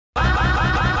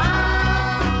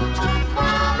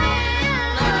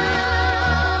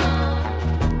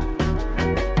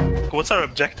what's our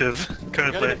objective We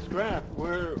currently? gotta get scrap.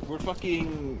 We're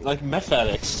fucking like meth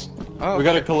addicts. Oh, we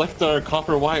gotta collect our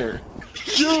copper wire.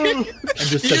 And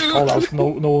just said call out. No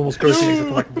one was cursing except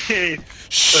for like. Okay.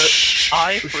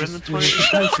 I for inventory.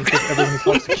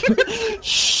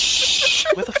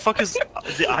 Where the fuck is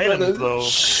the item though?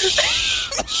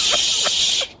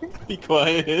 Be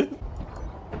quiet.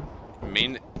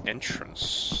 main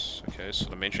entrance. Okay, so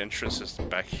the main entrance is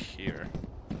back here.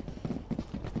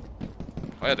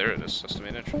 Oh yeah, there it is. That's the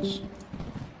main entrance.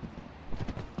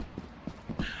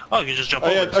 Oh, you can just jump Oh,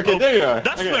 over. yeah, okay, there you are.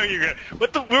 That's Okay. where you get.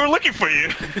 What the? We were looking for you.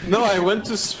 No, I went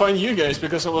to find you guys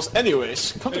because I was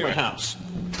anyways. Come to my Anyway. house.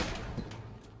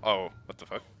 Oh, what the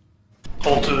fuck?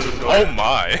 Hold to the door. Oh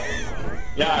my!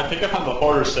 Yeah, I think I found the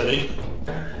horror city.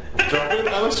 Drop it,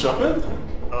 Alex, drop it.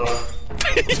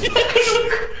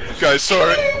 Guys,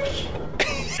 sorry.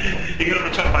 You gonna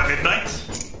return by midnight?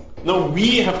 No,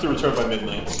 we have to return by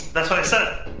midnight. That's what I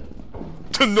said.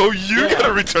 No, you Yeah.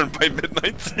 gotta return by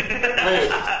midnight.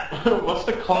 Wait, what's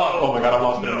the clock? Oh my god, I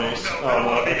lost my mace. Oh,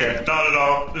 well, okay. Not at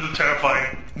all. This is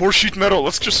terrifying. More sheet metal.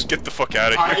 Let's just get the fuck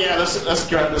out of here. Yeah, let's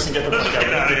grab this and get the Let's fuck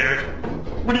get out out of of here. here.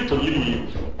 We need to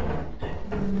leave.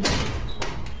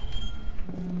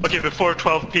 Okay, before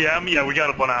 12 p.m. Yeah, we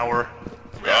got 1 hour.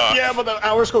 Ah. Yeah, but the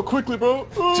hours go quickly, bro.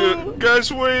 Dude,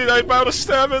 guys, wait, I'm out of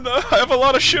stamina. I have a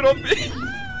lot of shit on me.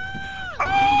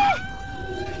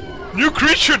 New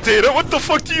creature data? What the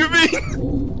fuck do you mean?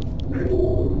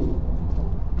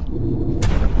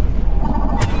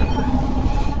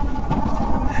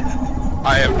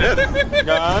 I am dead.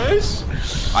 Guys?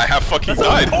 I have fucking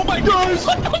died. Oh my god!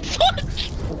 What the fuck?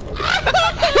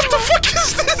 What the fuck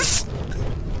is this?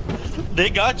 They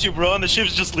got you, bro, and the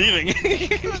ship's just leaving.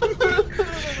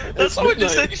 That's what you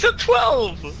midnight. said. You said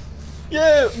 12.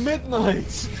 Yeah,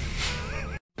 midnight.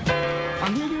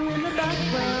 I'm hidden in the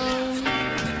background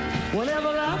whenever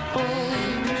I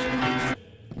fall.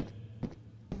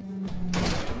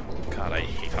 God, I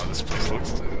hate how this place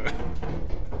looks.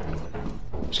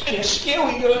 It's kinda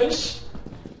scary, guys.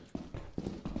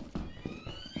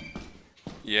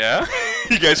 Yeah?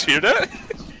 You guys hear that?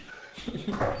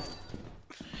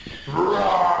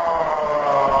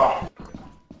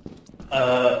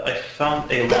 I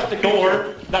found a That's the locked door.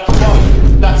 door. That's a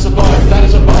bug. That's a bug. That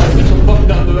is a bug. There's a bug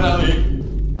down the valley.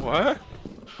 What?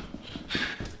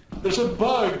 There's a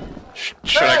bug.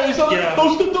 Should Hey, I... he's on Yeah.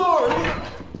 close the door.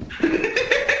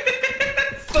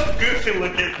 So goofy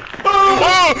looking.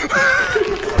 Oh!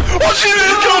 Oh, she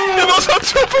didn't come! He knows how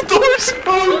to open doors!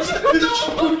 Oh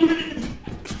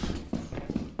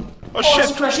Oh, shit!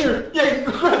 it's crash here. Yeah,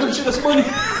 grab that shit. That's money.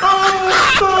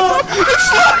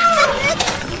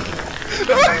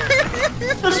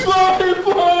 It's flying,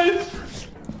 flies.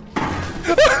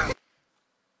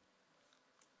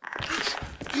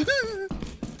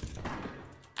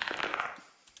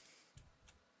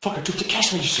 Fuck! I took the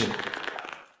cash register.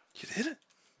 You did it?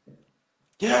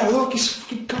 Yeah, look, he's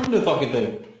fucking coming to the fucking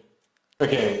thing.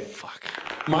 Okay, Fuck.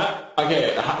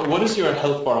 okay. What is your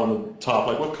health bar on the top?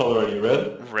 Like, what color are you?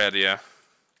 Red. Red, yeah.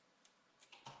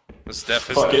 That's death,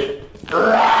 isn't Fuck it.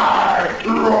 I'm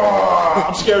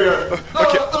scarier.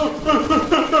 Okay.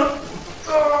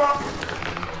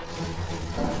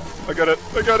 I got it.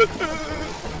 I got it.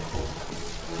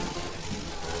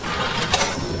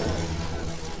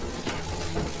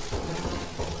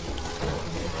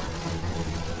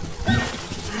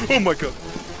 Oh my god.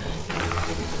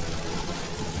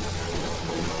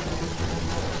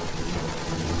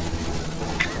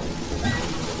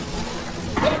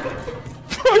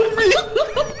 Fuck me.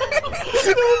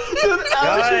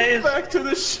 Guys, Back to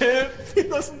the ship. He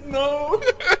doesn't know.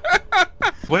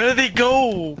 where did they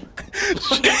go?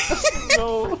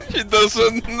 No. He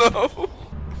doesn't know.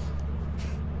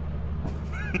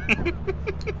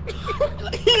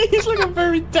 He's like a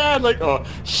very dad. Like, oh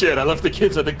shit! I left the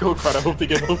kids at the go-kart. I hope they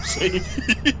get home safe.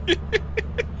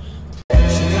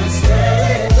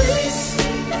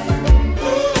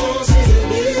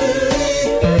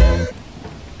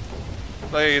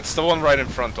 Like, it's the one right in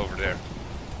front over there.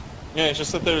 Yeah, it's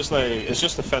just that there's like, it's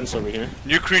just a fence over here.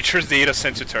 New creatures data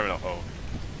sent to terminal. Oh.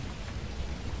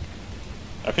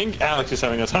 I think Alex is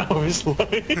having a time of his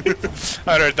life.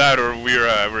 Either that or we're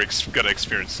gonna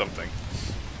experience something.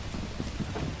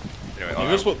 Anyway,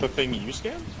 Here's what the thing you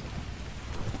scanned?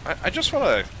 I just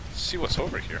wanna see what's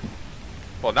over here.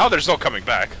 Well, now there's no coming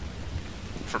back.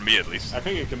 For me, at least. I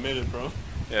think you committed, bro.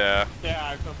 Yeah.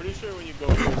 Yeah, I'm pretty sure when you go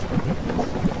here.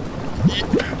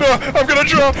 No, I'm gonna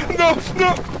draw! No,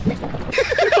 no!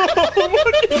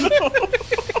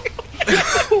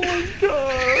 Oh my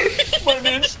god! My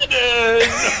name's dead!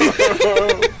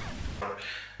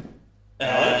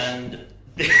 And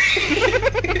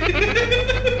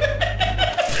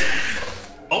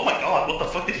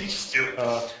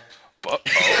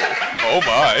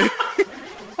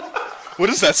What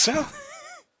is that sound?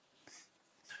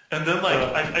 And then like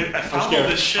I found all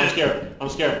this shit. I'm scared. I'm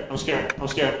scared. I'm scared. I'm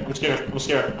scared. I'm scared. I'm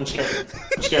scared. I'm scared.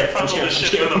 I'm scared. I'm found all scared. this I'm shit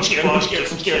scared. I'm with a scared. I'm plug scared.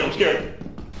 just I'm scared. I'm scared.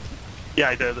 Yeah,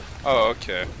 I did. Oh,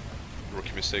 okay.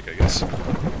 Rookie mistake, I guess.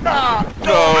 No,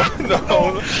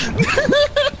 no.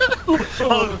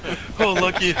 Oh,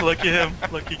 lucky him,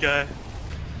 lucky guy.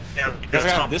 Yeah, I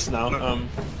got this now. No,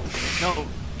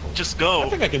 just go. I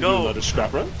think I can do another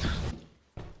scrap run.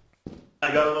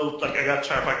 I got a little, like, I got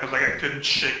terrified because like I couldn't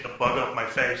shake the bug off my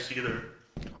face either.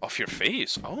 Off your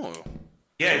face? Oh.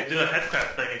 Yeah, it did a head crab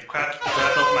thing. It cracked off my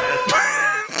head.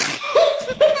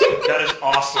 That is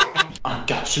awesome. I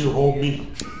got you,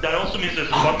 homie. That also means there's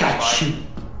I one got you.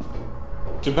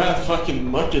 Too bad fucking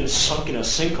Martin sunk in a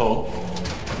sinkhole.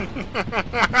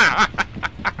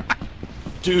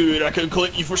 Dude, I can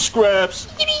collect you for scraps.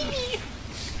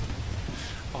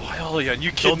 Oh, hell yeah,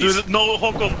 you Don't do kidneys. this. No,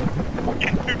 Hoko.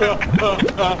 No.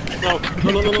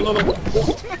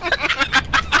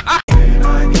 I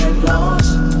get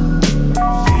lost,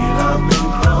 feel I've been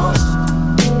crossed.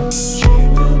 She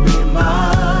will be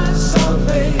my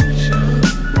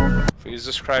salvation. Please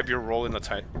describe your role in the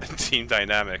team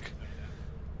dynamic.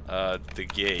 The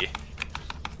gay.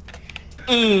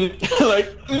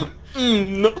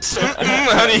 No, sir.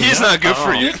 Honey, he's not good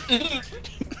for you.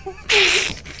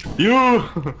 You.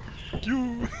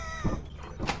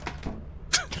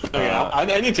 Okay,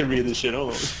 I need to read this shit.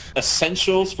 Hold on.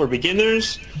 Essentials for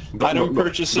beginners. Item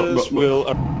purchases will.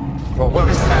 What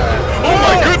is that? Oh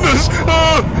my goodness!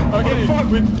 Okay,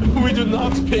 we do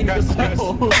not ping the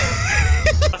cell.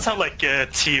 That sound like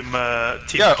team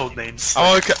Yeah. code names.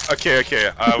 Oh, okay.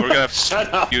 We're gonna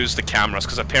Shut up. use the cameras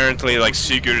because apparently, like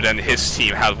Sigurd and his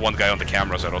team had one guy on the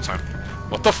cameras at all time.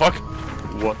 What the fuck?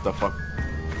 What the fuck?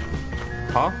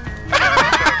 Huh?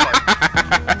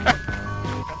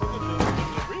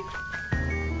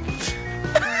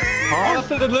 Oh, that's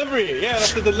the delivery. Yeah,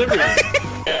 that's the delivery.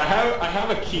 Yeah, I have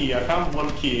a key. I found one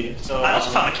key. So I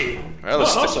also found a key. Well,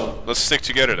 awesome. let's stick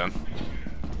together then.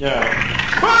 Yeah.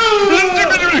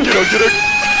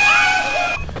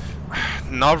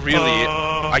 Not really.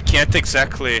 I can't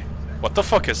exactly. What the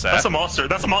fuck is that? That's a monster.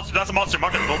 That's a monster. That's a monster.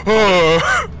 Mark it.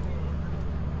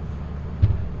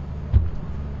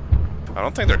 I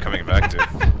don't think they're coming back, dude.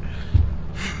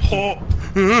 Oh.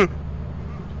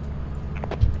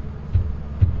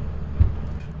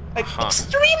 Huh.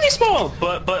 Extremely small.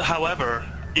 But however,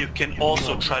 you can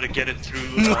also try to get it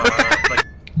through. Like,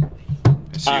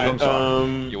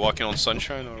 You walking on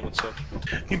sunshine or what's up?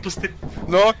 imposter.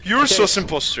 No, you're sus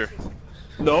imposter.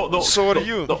 No. So what are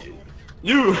you? No.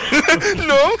 You.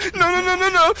 No,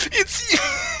 it's you.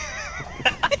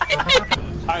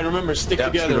 I remember, stick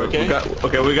together, okay?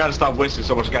 We gotta stop wasting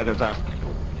so much goddamn time.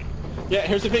 Yeah,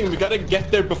 here's the thing, we gotta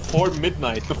get there before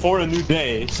midnight, before a new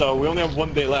day, so we only have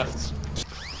 1 day left.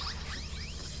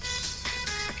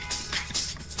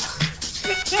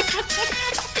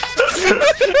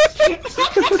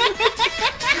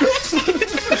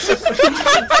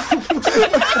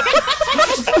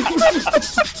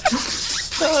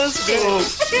 That's good.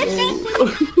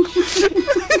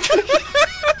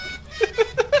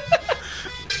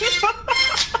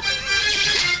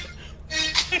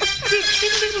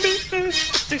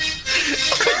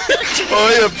 Oh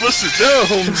yeah, bust it down,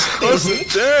 Holmes. Bust it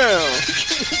down.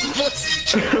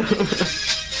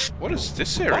 What is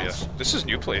this area? What? This is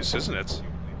new place, isn't it?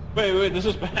 Wait, this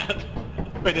is bad.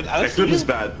 Wait, did Alex This do is this?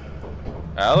 bad.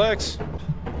 Alex?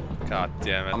 God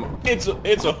damn it. It's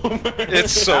over.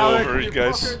 It's so Alex, over, you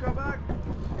guys.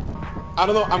 I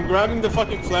don't know, I'm grabbing the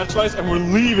fucking flashlights and we're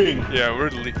leaving! Yeah,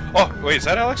 we're Oh, wait, is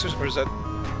that Alex or is that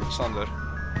Sander?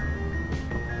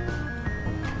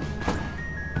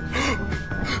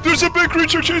 There's a big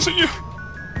creature chasing you!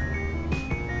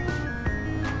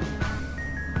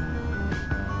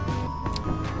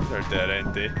 They're dead,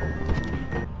 ain't they?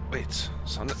 Wait,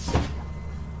 Sander...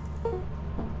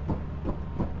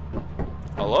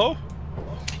 Hello?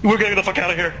 We're getting the fuck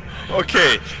out of here.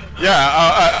 Okay,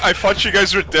 yeah, I thought you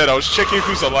guys were dead. I was checking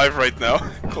who's alive right now.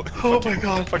 Oh my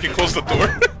god. Fucking close the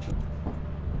door.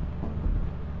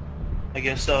 I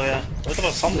guess so, yeah. What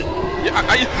about something? Yeah,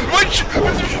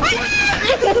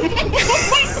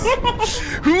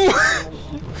 Who?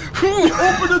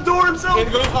 Open the door himself!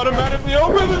 It goes automatically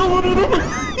open!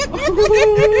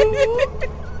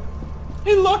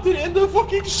 He locked it in the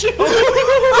fucking ship!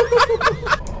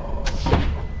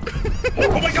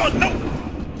 Oh my god, no!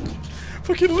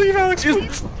 Fucking leave, Alex!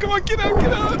 Come on, get out,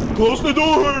 get out! Close the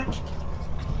door!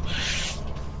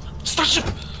 Start ship!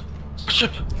 Start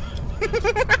ship!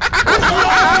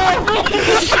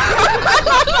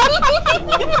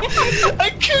 I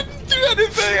couldn't do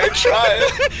anything, I tried!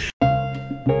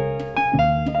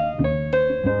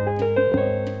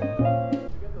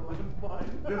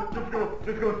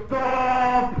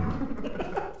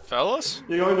 Fellas?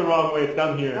 You're going the wrong way. It's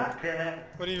down here. God damn it.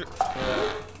 What do you...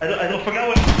 I don't forget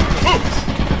what...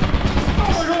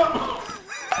 Oh my god!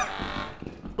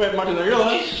 Wait, Martin, are you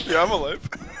alive? Yeah, I'm alive.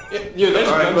 Yeah, there's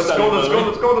Alright, let's go.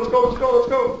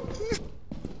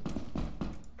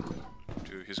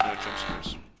 Dude, he's gonna jump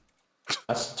scares.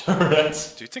 That's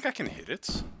turrets. Do you think I can hit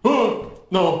it?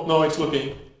 No, it's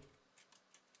looking.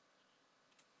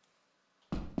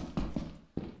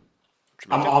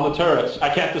 I'm on the turret. I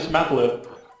can't dismantle it.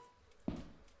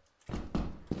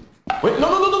 Wait,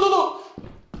 no!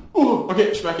 Ooh,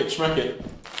 okay, smack it.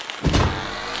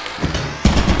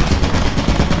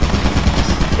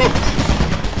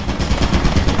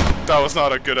 That was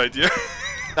not a good idea.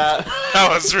 That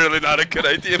was really not a good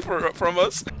idea from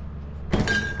us.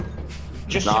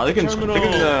 Just Nah, they can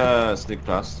terminal. sneak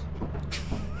past.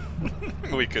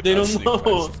 We could They not don't sneak know.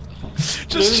 past. They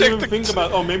Just don't check even the... think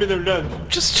about. Oh, maybe they're dead.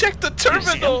 Just check the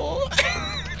terminal!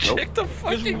 Check the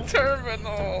fucking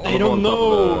terminal! They don't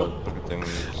know.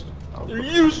 They're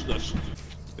useless.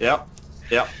 Yep.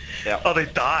 Oh, they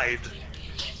died.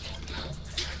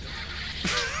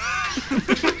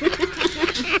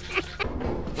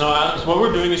 No, Alex, what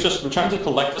we're doing is just we're trying to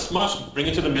collect as much, bring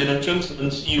it to the main entrance,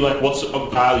 and see like what's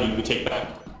of value we take back.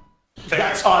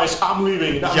 That's ours. I'm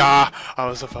leaving. Yeah, I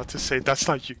was about to say that's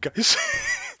not you guys.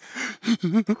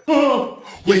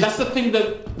 Wait, that's the thing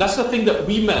that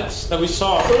we met, that we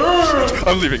saw.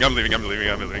 I'm leaving.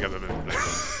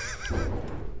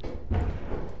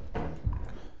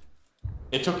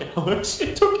 It took Alex.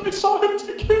 I saw him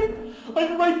take him.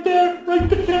 I'm right there.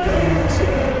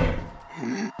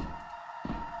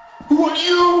 Who are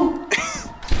you?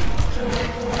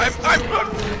 I'm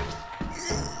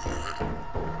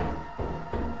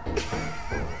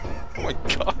Oh my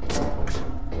god.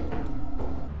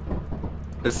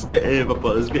 Escape, Papa,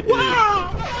 escape.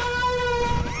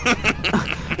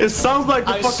 It sounds like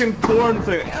the fucking porn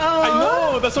thing. I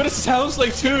know. That's what it sounds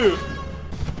like too.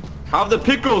 Have the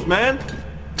pickles, man.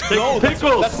 Take No, the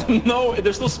pickles. that's no.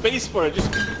 There's no space for it.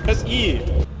 Just press E.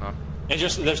 Huh? It's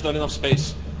just there's not enough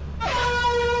space.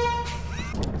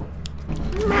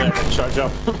 Yeah, charge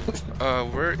up.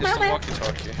 Where is the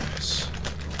walkie-talkie? Yes.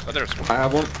 Oh, there's one. I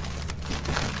have one.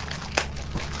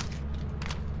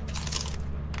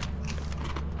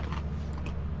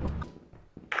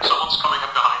 Someone's coming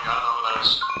up behind you. I don't know who that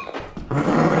is.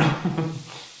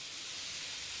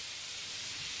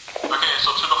 Okay,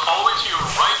 so to the hallway to your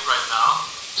right now,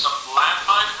 some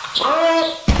landmine and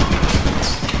turrets.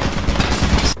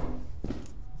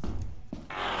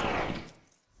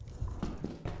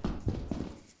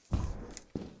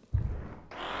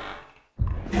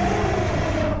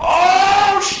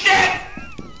 Oh shit!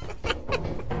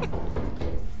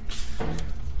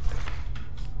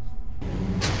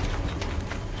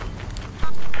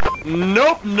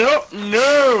 Nope,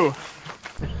 no!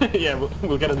 Yeah,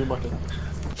 we'll get a new market.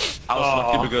 I was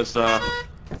lucky because, oh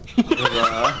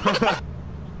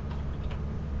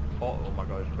my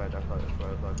god, it's bad,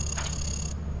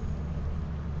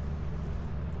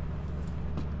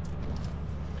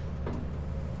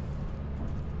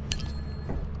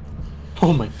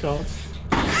 Oh my god.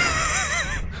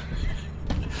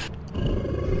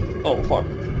 Oh fuck.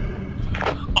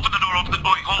 Open the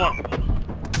door, hold on.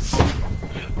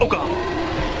 Oh god.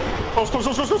 Close.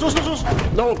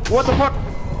 no, what the fuck?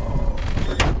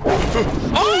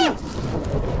 Oh!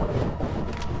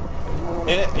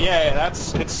 Yeah,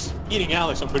 it's eating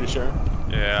Alex, I'm pretty sure.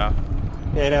 Yeah.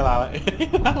 Yeah, it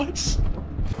Alex.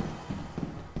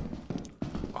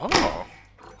 Oh.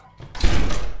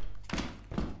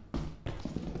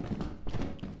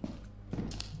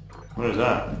 What is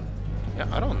that? Yeah,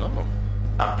 I don't know.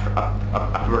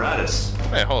 Apparatus.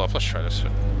 Hey, hold up. Let's try this.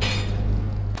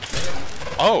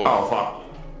 Oh. Oh fuck.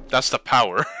 That's the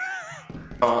power.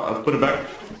 Let's put it back.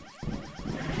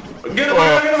 Get it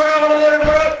back, get it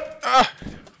back, Ah.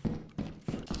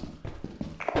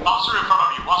 Monster in front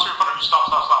of you.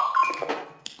 Stop.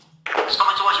 It's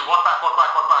coming towards you. Walk back.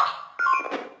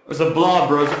 It's a blob,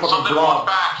 bro. It's a fucking Something blob. walk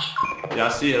back. Yeah, I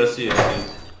see it. I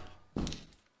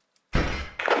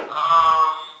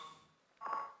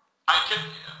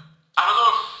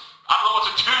don't know what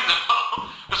to do now.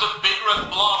 There's a big red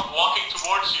blob walking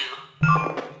towards you.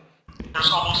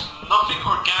 There's almost nothing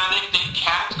organic they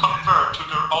can't convert to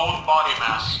their own body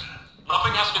mass.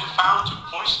 Nothing has been found to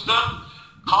poison them.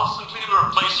 Constantly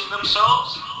replacing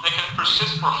themselves. They can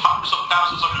persist for hundreds of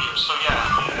thousands of years, so yeah.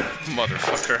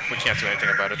 Motherfucker. We can't do anything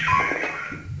about it.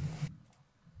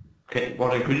 Okay,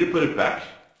 Martin, could you put it back?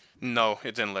 No,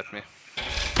 it didn't let me.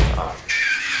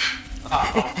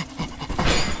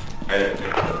 Okay,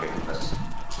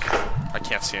 I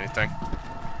can't see anything.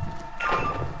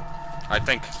 I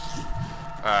think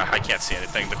I can't see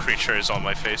anything. The creature is on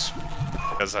my face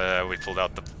because we pulled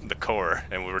out the core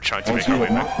and we were trying to make our way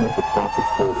back.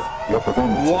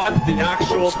 What the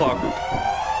actual fuck?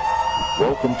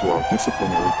 Welcome to our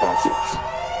disciplinary process.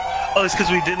 Oh, it's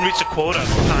because we didn't reach the quota in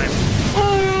time.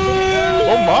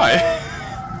 Oh my!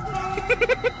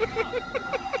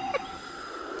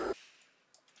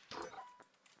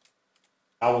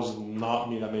 That was not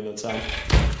me that made that sound.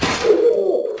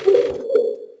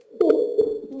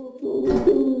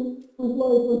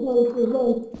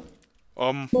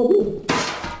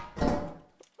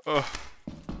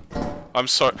 I'm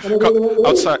sorry.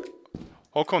 Outside.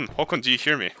 Håkon, do you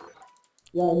hear me?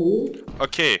 Yeah, I hear you.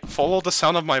 Okay, follow the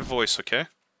sound of my voice, okay?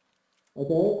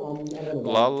 Okay, I'm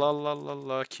La la la la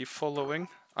la, keep following.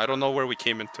 I don't know where we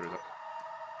came in through though.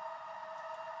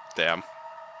 Damn.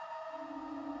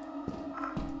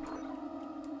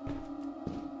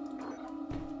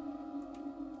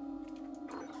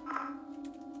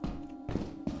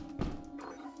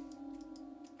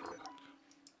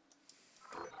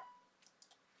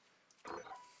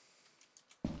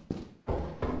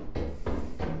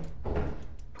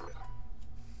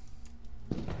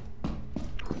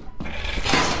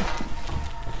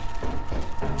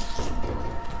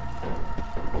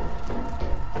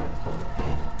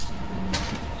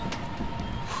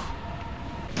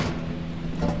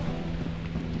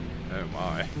 Oh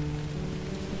my.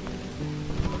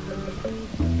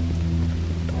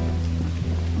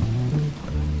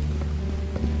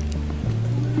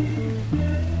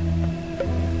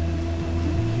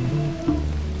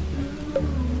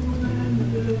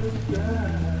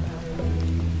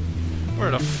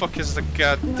 Where the fuck is the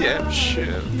goddamn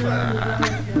ship?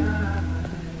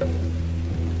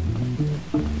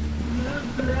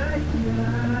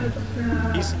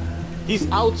 He's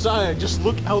outside. Just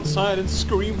look outside and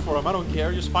scream for him. I don't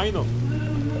care. Just find him.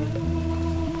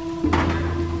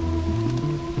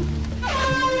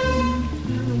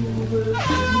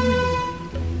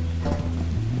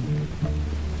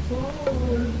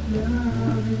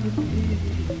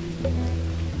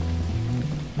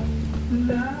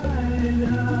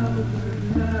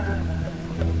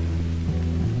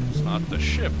 It's not the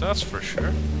ship, that's for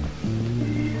sure.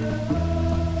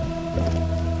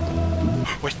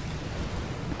 Wait.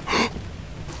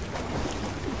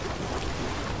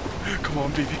 Come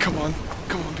on, baby, come on.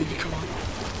 Come on, baby, come on.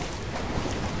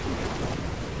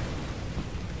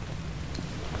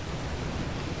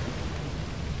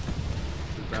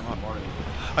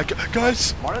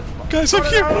 Guys! Guys, I'm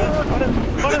here!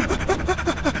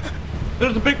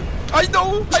 There's a big... I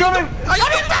know! It's coming!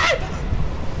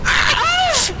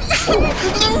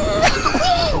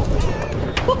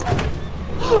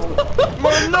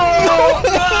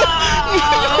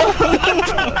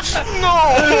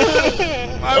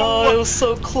 Oh, it was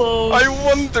so close. I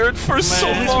wondered for so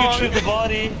At least we long. retrieved the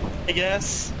body, I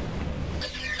guess.